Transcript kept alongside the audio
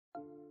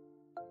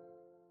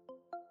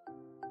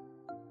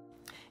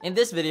In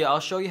this video,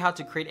 I'll show you how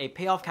to create a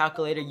payoff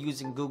calculator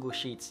using Google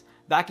Sheets.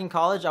 Back in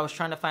college, I was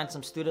trying to find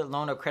some student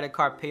loan or credit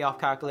card payoff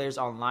calculators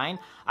online.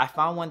 I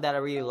found one that I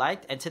really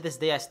liked, and to this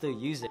day I still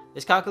use it.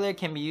 This calculator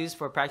can be used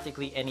for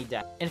practically any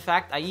debt. In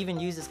fact, I even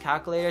use this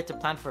calculator to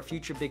plan for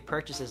future big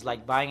purchases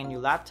like buying a new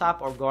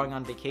laptop or going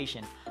on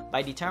vacation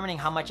by determining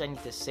how much I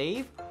need to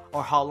save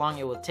or how long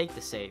it will take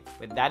to save.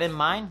 With that in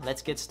mind,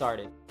 let's get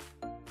started.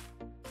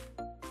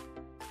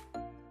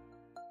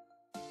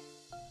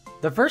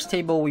 The first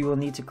table we will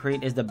need to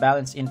create is the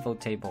balance info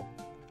table.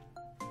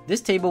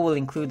 This table will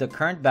include the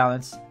current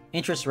balance,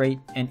 interest rate,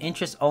 and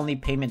interest-only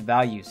payment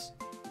values.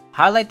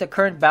 Highlight the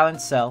current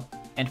balance cell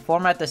and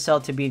format the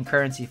cell to be in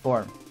currency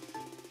form.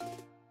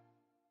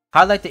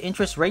 Highlight the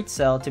interest rate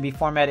cell to be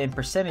formatted in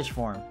percentage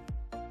form.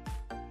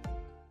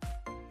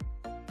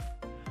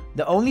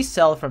 The only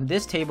cell from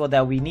this table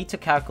that we need to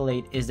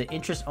calculate is the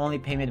interest-only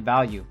payment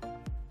value.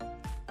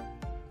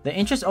 The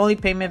interest-only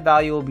payment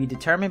value will be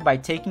determined by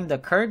taking the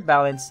current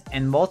balance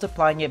and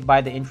multiplying it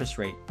by the interest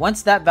rate.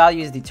 Once that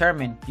value is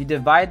determined, you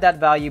divide that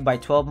value by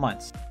 12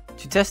 months.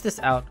 To test this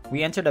out,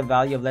 we entered a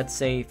value of, let's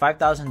say,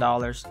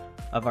 $5,000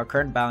 of our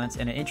current balance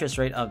and an interest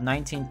rate of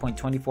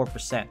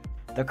 19.24%.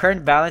 The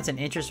current balance and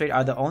interest rate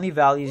are the only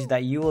values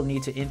that you will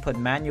need to input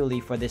manually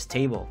for this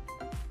table.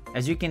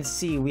 As you can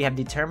see, we have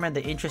determined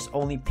the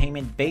interest-only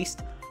payment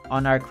based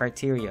on our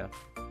criteria.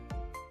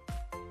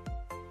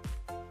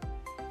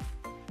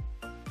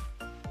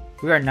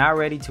 We are now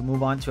ready to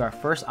move on to our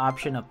first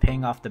option of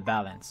paying off the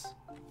balance.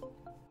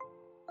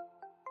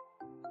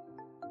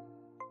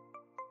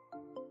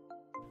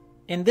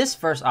 In this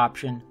first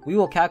option, we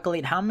will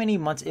calculate how many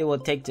months it will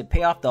take to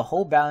pay off the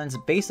whole balance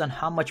based on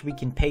how much we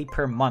can pay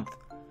per month.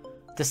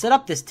 To set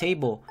up this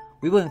table,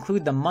 we will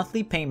include the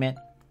monthly payment,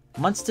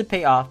 months to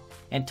pay off,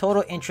 and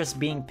total interest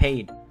being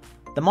paid.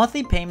 The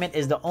monthly payment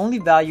is the only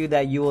value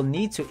that you will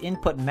need to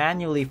input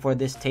manually for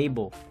this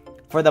table.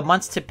 For the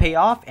months to pay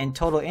off and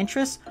total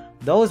interest,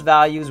 those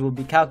values will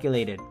be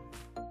calculated.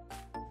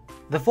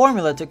 The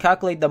formula to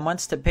calculate the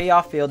months to pay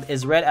off field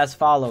is read as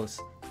follows.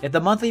 If the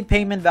monthly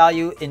payment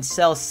value in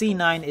cell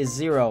C9 is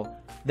 0,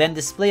 then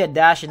display a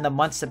dash in the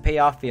months to pay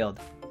off field.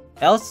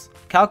 Else,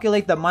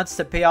 calculate the months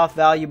to pay off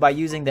value by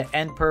using the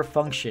NPER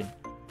function.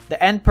 The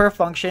NPER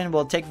function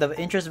will take the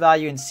interest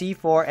value in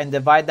C4 and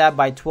divide that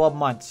by 12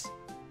 months.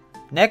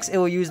 Next, it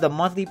will use the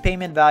monthly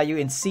payment value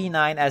in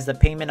C9 as the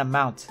payment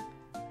amount.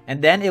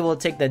 And then it will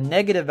take the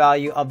negative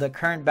value of the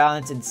current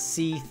balance in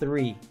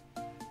C3.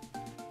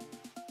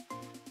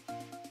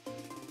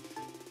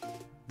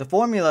 The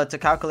formula to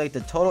calculate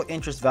the total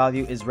interest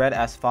value is read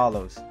as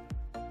follows.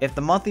 If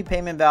the monthly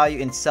payment value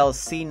in cell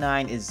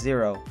C9 is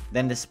 0,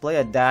 then display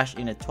a dash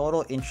in a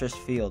total interest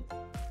field.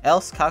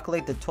 Else,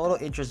 calculate the total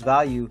interest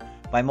value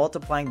by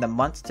multiplying the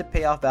months to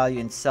pay off value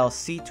in cell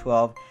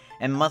C12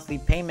 and monthly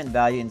payment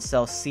value in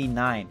cell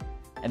C9,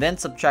 and then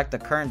subtract the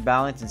current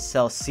balance in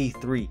cell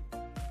C3.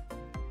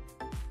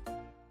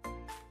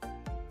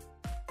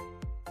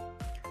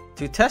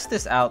 To test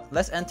this out,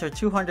 let's enter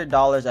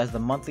 $200 as the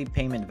monthly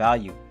payment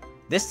value.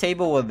 This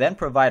table will then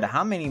provide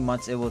how many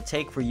months it will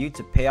take for you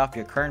to pay off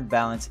your current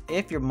balance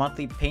if your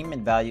monthly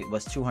payment value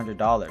was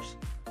 $200.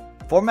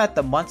 Format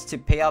the months to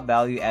pay off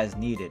value as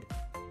needed.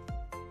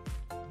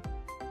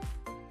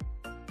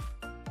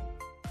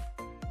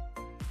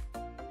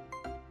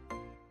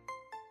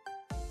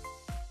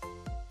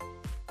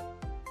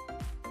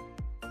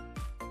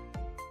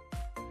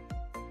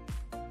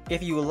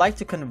 If you would like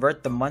to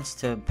convert the months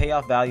to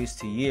payoff values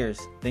to years,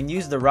 then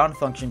use the round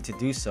function to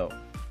do so.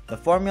 The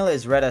formula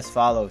is read as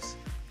follows.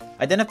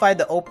 Identify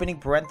the opening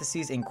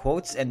parentheses in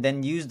quotes and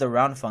then use the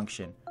round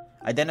function.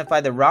 Identify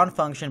the round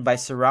function by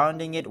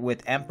surrounding it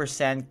with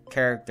ampersand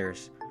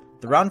characters.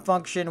 The round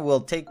function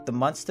will take the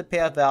months to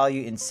payoff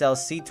value in cell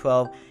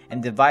C12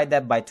 and divide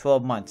that by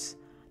 12 months.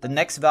 The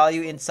next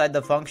value inside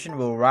the function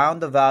will round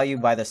the value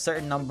by the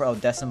certain number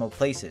of decimal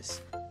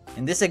places.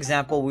 In this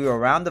example, we will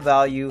round the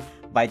value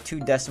by 2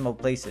 decimal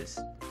places.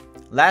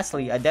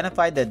 Lastly,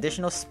 identify the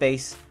additional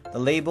space, the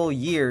label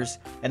years,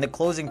 and the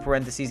closing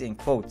parentheses in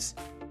quotes.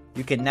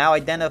 You can now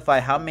identify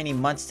how many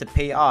months to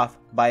pay off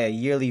by a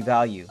yearly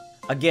value.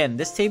 Again,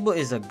 this table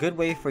is a good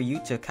way for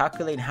you to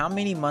calculate how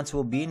many months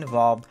will be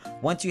involved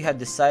once you have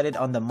decided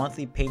on the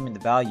monthly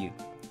payment value.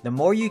 The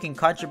more you can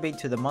contribute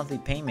to the monthly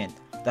payment,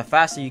 the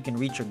faster you can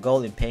reach your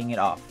goal in paying it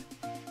off.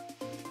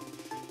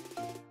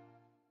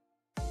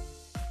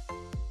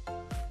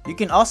 You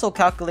can also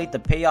calculate the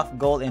payoff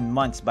goal in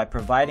months by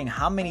providing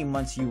how many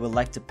months you would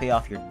like to pay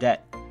off your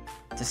debt.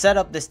 To set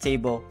up this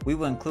table, we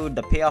will include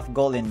the payoff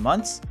goal in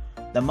months,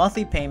 the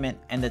monthly payment,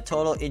 and the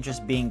total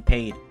interest being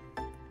paid.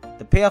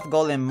 The payoff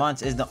goal in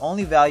months is the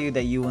only value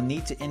that you will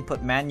need to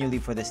input manually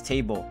for this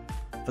table.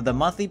 For the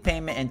monthly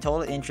payment and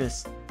total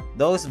interest,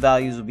 those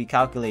values will be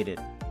calculated.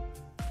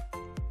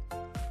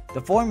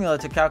 The formula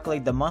to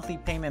calculate the monthly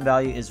payment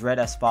value is read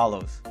as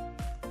follows.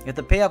 If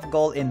the payoff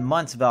goal in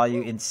months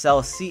value in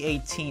cell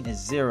C18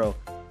 is 0,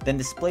 then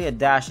display a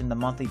dash in the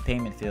monthly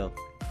payment field.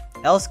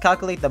 Else,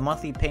 calculate the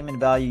monthly payment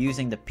value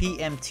using the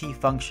PMT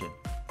function.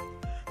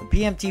 The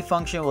PMT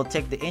function will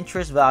take the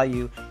interest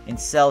value in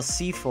cell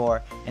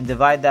C4 and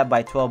divide that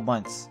by 12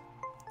 months.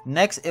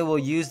 Next, it will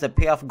use the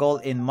payoff goal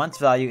in months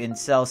value in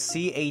cell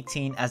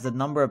C18 as the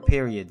number of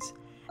periods,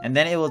 and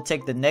then it will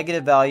take the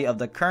negative value of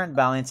the current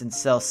balance in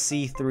cell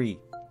C3.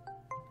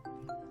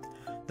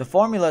 The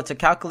formula to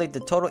calculate the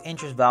total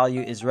interest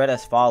value is read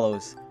as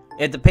follows.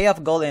 If the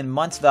payoff goal in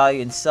months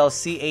value in cell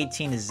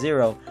C18 is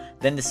 0,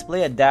 then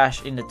display a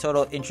dash in the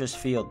total interest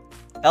field.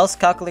 Else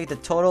calculate the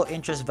total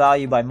interest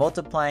value by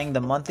multiplying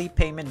the monthly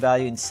payment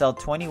value in cell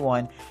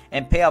 21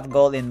 and payoff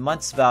goal in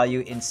months value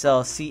in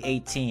cell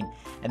C18,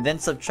 and then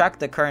subtract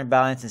the current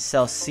balance in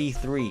cell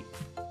C3.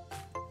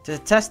 To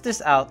test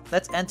this out,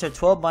 let's enter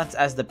 12 months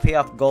as the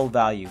payoff goal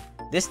value.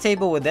 This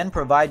table will then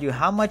provide you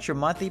how much your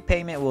monthly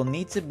payment will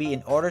need to be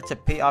in order to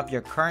pay off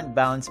your current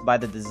balance by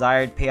the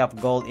desired payoff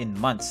goal in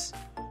months.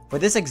 For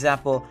this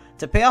example,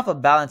 to pay off a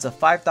balance of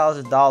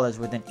 $5,000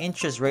 with an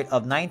interest rate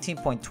of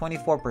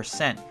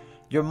 19.24%,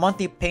 your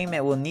monthly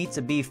payment will need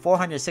to be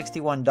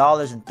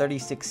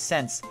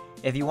 $461.36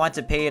 if you want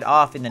to pay it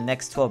off in the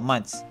next 12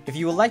 months. If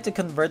you would like to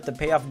convert the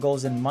payoff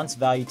goals in months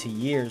value to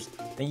years,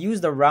 then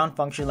use the round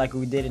function like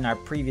we did in our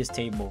previous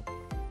table.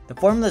 The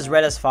formula is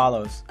read as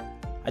follows.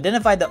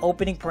 Identify the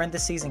opening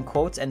parentheses and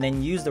quotes and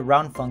then use the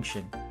round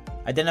function.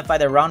 Identify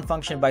the round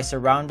function by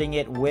surrounding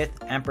it with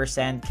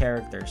ampersand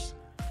characters.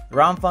 The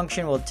round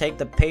function will take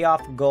the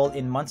payoff goal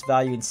in months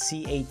value in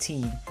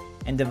C18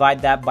 and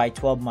divide that by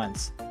 12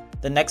 months.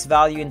 The next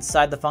value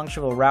inside the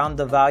function will round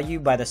the value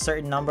by the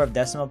certain number of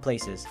decimal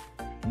places.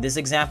 In this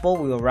example,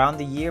 we will round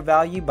the year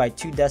value by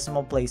 2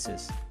 decimal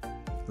places.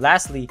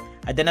 Lastly,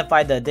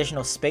 identify the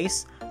additional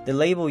space, the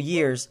label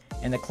years,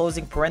 and the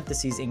closing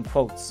parentheses in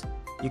quotes.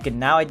 You can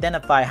now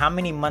identify how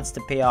many months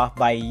to pay off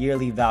by a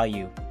yearly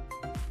value.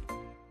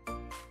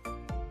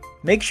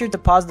 Make sure to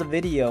pause the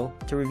video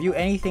to review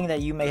anything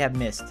that you may have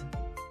missed.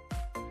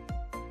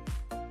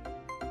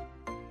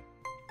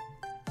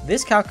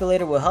 This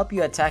calculator will help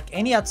you attack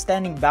any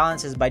outstanding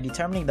balances by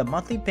determining the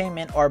monthly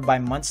payment or by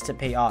months to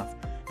pay off.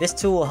 This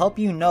tool will help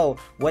you know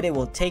what it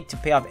will take to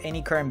pay off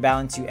any current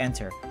balance you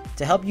enter.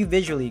 To help you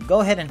visually,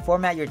 go ahead and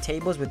format your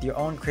tables with your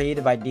own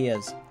creative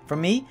ideas. For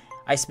me,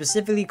 I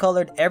specifically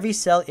colored every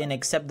cell in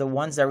except the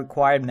ones that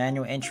required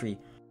manual entry.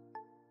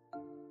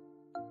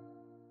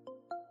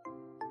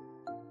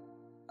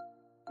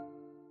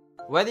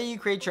 Whether you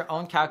create your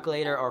own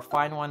calculator or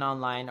find one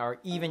online or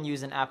even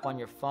use an app on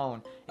your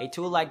phone, a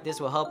tool like this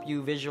will help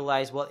you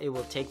visualize what it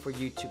will take for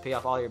you to pay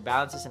off all your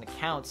balances and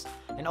accounts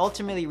and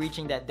ultimately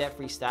reaching that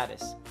debt-free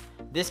status.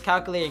 This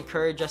calculator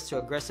encouraged us to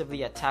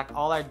aggressively attack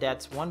all our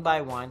debts one by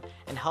one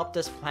and helped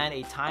us plan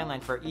a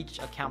timeline for each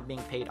account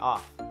being paid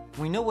off.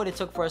 We know what it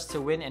took for us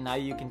to win, and now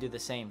you can do the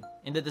same.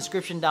 In the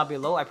description down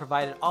below, I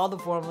provided all the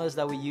formulas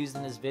that we used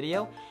in this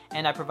video,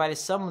 and I provided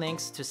some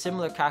links to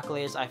similar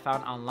calculators I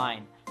found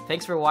online.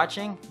 Thanks for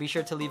watching. Be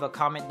sure to leave a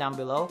comment down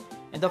below,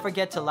 and don't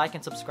forget to like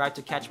and subscribe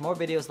to catch more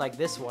videos like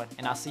this one,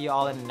 and I'll see you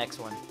all in the next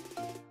one.